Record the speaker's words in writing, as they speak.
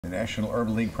National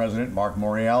Urban League President, Marc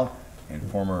Morial, and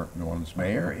former New Orleans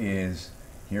Mayor, is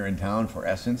here in town for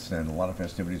Essence, and a lot of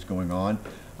festivities going on.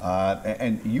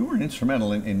 And you were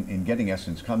instrumental in getting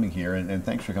Essence coming here, and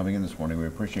thanks for coming in this morning. We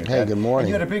appreciate that. Hey, good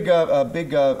morning. And you had a big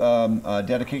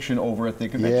dedication over at the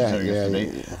convention center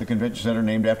yesterday. The convention center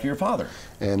named after your father.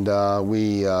 And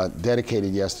we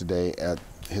dedicated yesterday at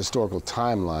historical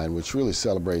timeline, which really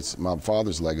celebrates my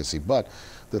father's legacy, but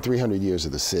the 300 years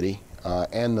of the city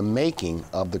and the making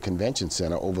of the convention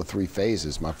center over 3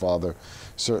 phases. My father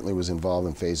certainly was involved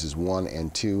in phases 1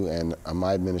 and 2, and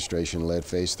my administration led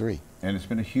phase 3. And it's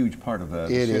been a huge part of the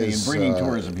city in bringing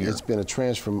tourism here. It's been a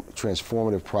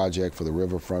transformative project for the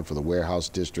riverfront, for the warehouse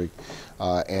district,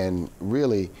 and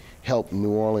really helped New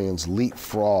Orleans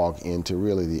leapfrog into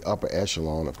really the upper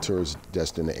echelon of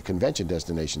convention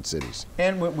destination cities.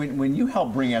 And when you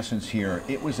helped bring Essence here,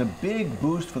 it was a big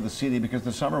boost for the city because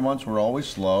the summer months were always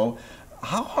slow.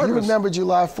 How hard? You remember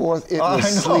July 4th? It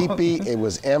was sleepy, it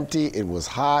was empty, it was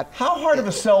hot. How hard of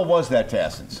a sell was that to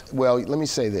Essence? Well, let me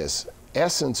say this.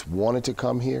 Essence wanted to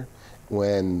come here.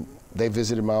 When they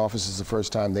visited my offices the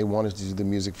first time, they wanted to do the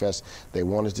Music Fest. They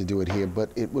wanted to do it here,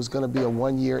 but it was going to be a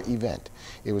 1-year event.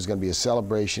 It was going to be a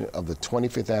celebration of the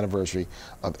 25th anniversary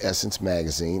of Essence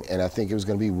magazine, and I think it was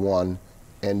going to be one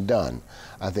and done.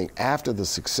 I think after the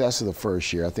success of the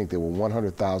first year, I think there were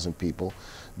 100,000 people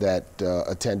that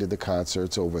attended the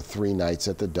concerts over 3 nights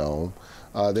at the Dome.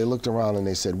 They looked around and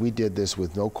they said, we did this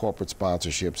with no corporate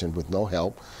sponsorships and with no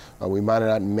help. We might have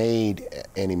not made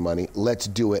any money. Let's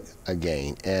do it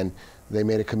again. And they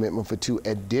made a commitment for 2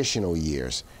 additional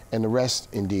years. And the rest,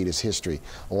 indeed, is history.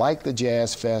 Like the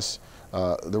Jazz Fest,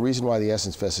 the reason why the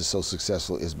Essence Fest is so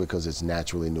successful is because it's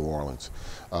naturally New Orleans.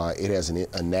 It has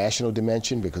a national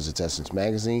dimension because it's Essence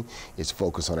magazine. It's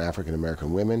focused on African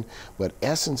American women. But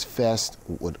Essence Fest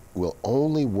will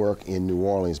only work in New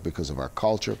Orleans because of our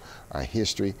culture, our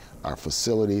history, our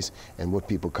facilities, and what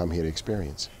people come here to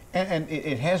experience. And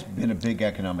it has been a big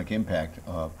economic impact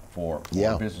for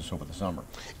business over the summer.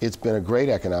 It's been a great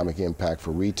economic impact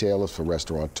for retailers, for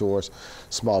restaurateurs.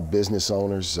 Small business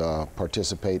owners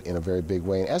participate in a very big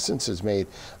way. And Essence has made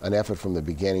an effort from the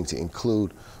beginning to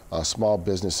include small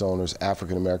business owners,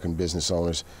 African American business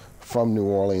owners from New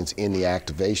Orleans in the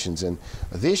activations. And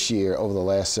this year, over the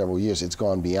last several years, it's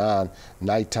gone beyond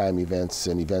nighttime events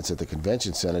and events at the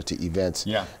convention center to events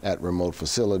at remote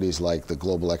facilities like the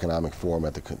Global Economic Forum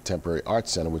at the Contemporary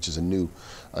Arts Center, which is a new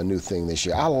thing this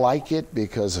year. I like it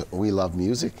because we love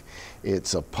music.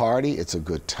 It's a party, it's a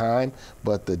good time,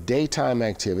 but the daytime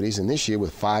activities, and this year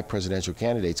with 5 presidential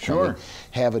candidates coming,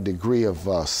 have a degree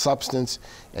of substance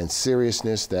and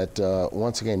seriousness that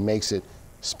once again makes it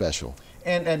special.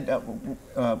 And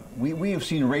we have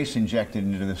seen race injected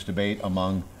into this debate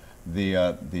among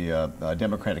the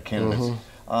Democratic candidates.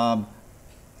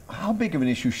 How big of an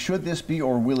issue should this be,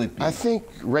 or will it be? I think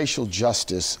racial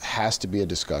justice has to be a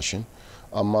discussion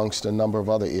amongst a number of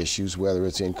other issues, whether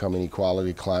it's income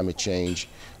inequality, climate change,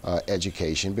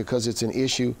 education, because it's an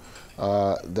issue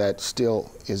that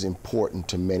still is important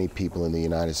to many people in the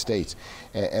United States.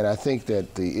 And I think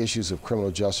that the issues of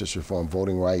criminal justice reform,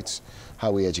 voting rights, how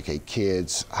we educate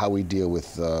kids, how we deal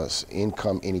with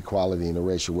income inequality and the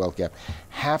racial wealth gap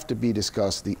have to be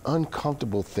discussed. The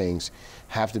uncomfortable things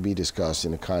have to be discussed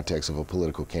in the context of a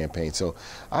political campaign. So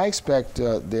I expect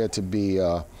there to be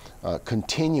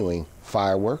continuing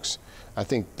fireworks. I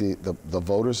think the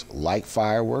voters like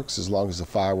fireworks as long as the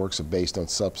fireworks are based on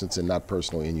substance and not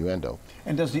personal innuendo.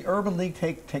 And does the Urban League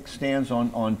take stands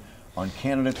on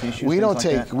candidates' issues? We don't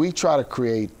take. We try to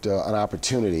create an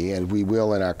opportunity, and we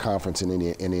will in our conference in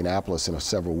Indianapolis in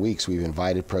several weeks. We've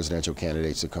invited presidential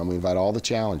candidates to come. We invite all the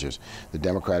challengers. The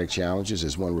Democratic challengers.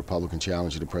 There's one Republican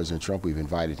challenger to President Trump. We've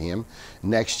invited him.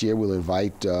 Next year we'll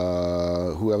invite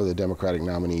whoever the Democratic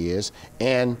nominee is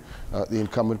and the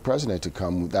incumbent president to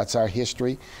come. That's our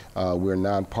history. We're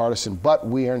nonpartisan, but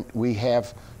we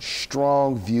have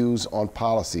strong views on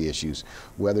policy issues,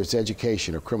 whether it's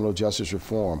education or criminal justice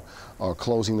reform or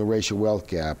closing the racial wealth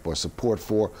gap or support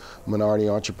for minority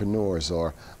entrepreneurs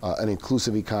or an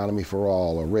inclusive economy for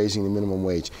all or raising the minimum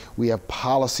wage. We have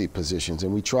policy positions,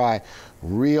 and we try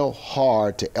real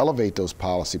hard to elevate those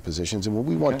policy positions. And what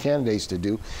we want candidates to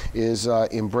do is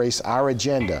embrace our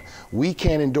agenda. We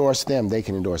can't endorse them, they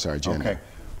can endorse our agenda. Okay.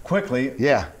 Quickly,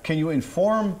 can you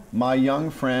inform my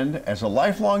young friend, as a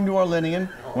lifelong New Orleanian,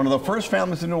 one of the first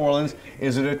families in New Orleans,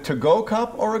 is it a to-go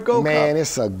cup or a go cup? Man,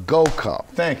 it's a go cup.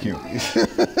 Thank you.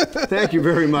 Thank you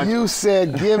very much. You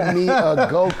said give me a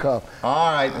go cup.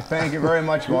 All right, thank you very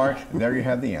much, Marc. There you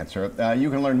have the answer. You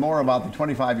can learn more about the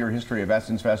 25-year history of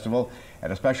Essence Festival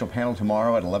at a special panel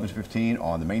tomorrow at 11:15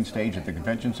 on the main stage at the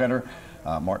Convention Center.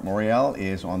 Marc Morial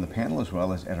is on the panel, as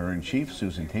well as Editor-in-Chief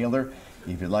Susan Taylor.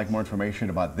 If you'd like more information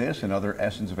about this and other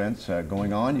Essence events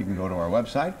going on, you can go to our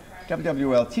website,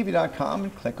 wwltv.com,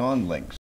 and click on links.